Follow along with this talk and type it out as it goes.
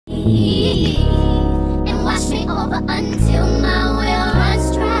and wash me over until my well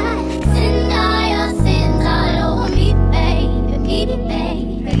runs dry. Send all your sins all over me, baby,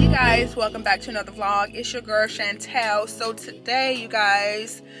 baby. Hey you guys, welcome back to another vlog. It's your girl Chantel. So today, you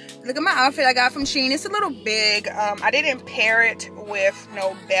guys, look at my outfit I got from Shein. It's a little big. I didn't pair it with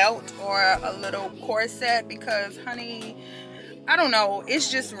no belt or a little corset because, honey, I don't know, it's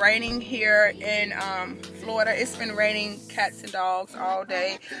just raining here in Florida. It's been raining cats and dogs all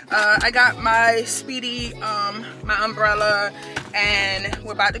day. I got my Speedy, my umbrella, and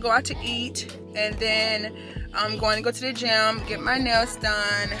we're about to go out to eat, and then I'm going to go to the gym, get my nails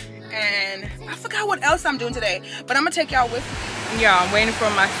done, and I forgot what else I'm doing today, but I'm gonna take y'all with me. Yeah, I'm waiting for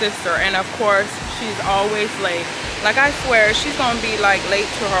my sister, and of course she's always late. Like, I swear she's gonna be like late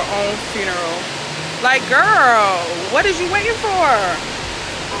to her own funeral. Like, girl, what is you waiting for?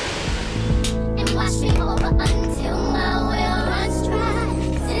 And wash me over until my well runs dry.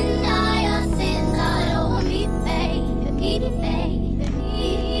 Send all your sins all over me, baby, baby.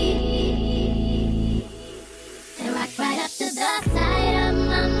 And rock right up to the side of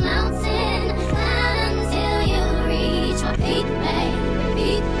my mountain until you reach my peak,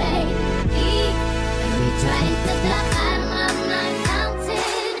 baby, baby. And reach right into the bottom of my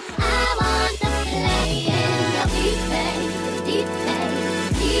mountain. I want the play in your deep, baby, baby.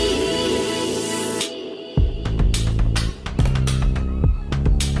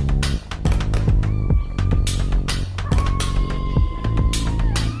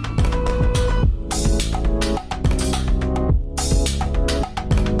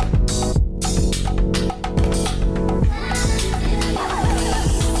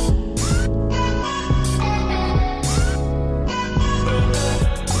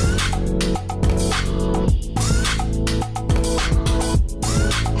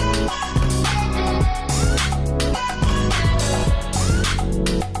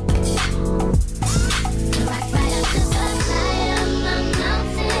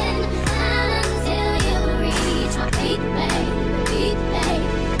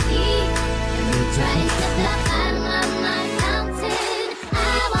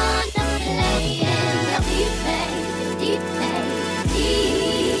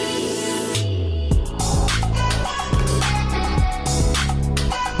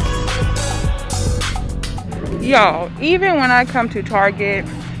 Y'all, even when I come to Target,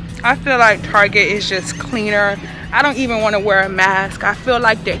 I feel like Target is just cleaner. I don't even want to wear a mask. I feel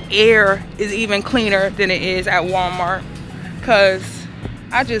like the air is even cleaner than it is at Walmart, because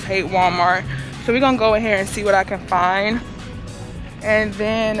I just hate Walmart. So we're gonna go in here and see what I can find, and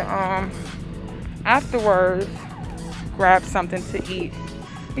then afterwards grab something to eat,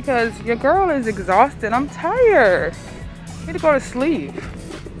 because your girl is exhausted. I'm tired. I need to go to sleep.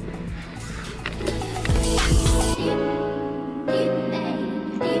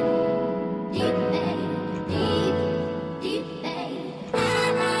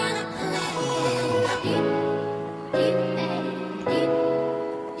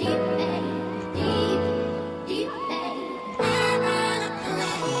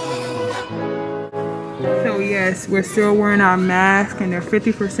 So yes, we're still wearing our mask and they're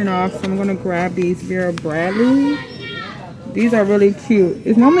 50% off. So I'm gonna grab these Vera Bradley. These are really cute.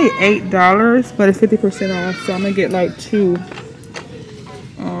 It's normally $8, but it's 50% off. So I'm gonna get like 2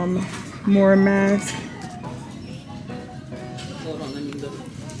 more masks. Hold on, let me look.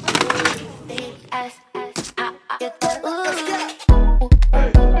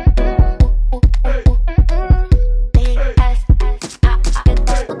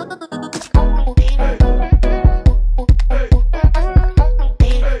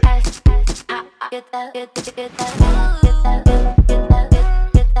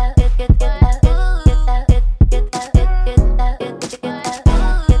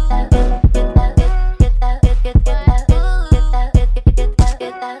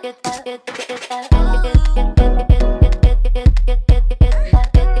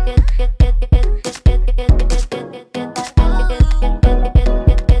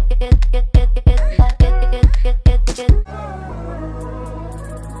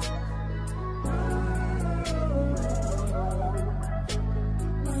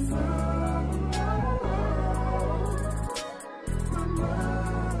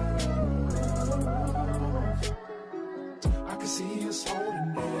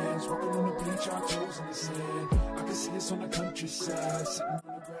 On the countryside, sitting on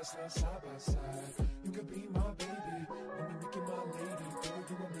the grassland side by side. You could be my baby, wanna make you my lady. Girl,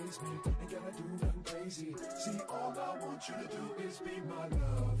 you amaze me, ain't gotta do nothing crazy. See, all I want you to do is be my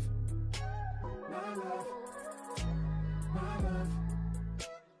love. My love, my love.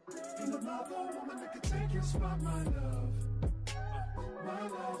 Ain't another woman that could take your spot, my love. My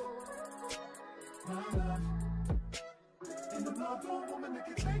love. other woman that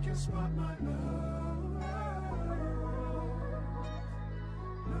can take your spot, my love.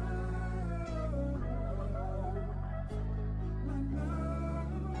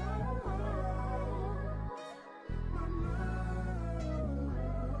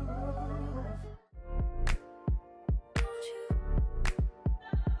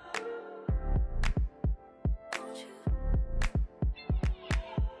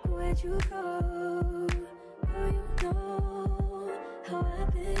 Where'd you go? Girl, you know how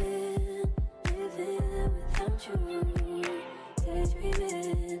I've been living without you.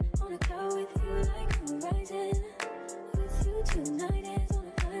 Daydreaming on a cloud with you like horizon. With you tonight is on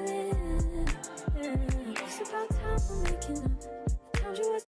an island. Yeah. It's about time we're making up.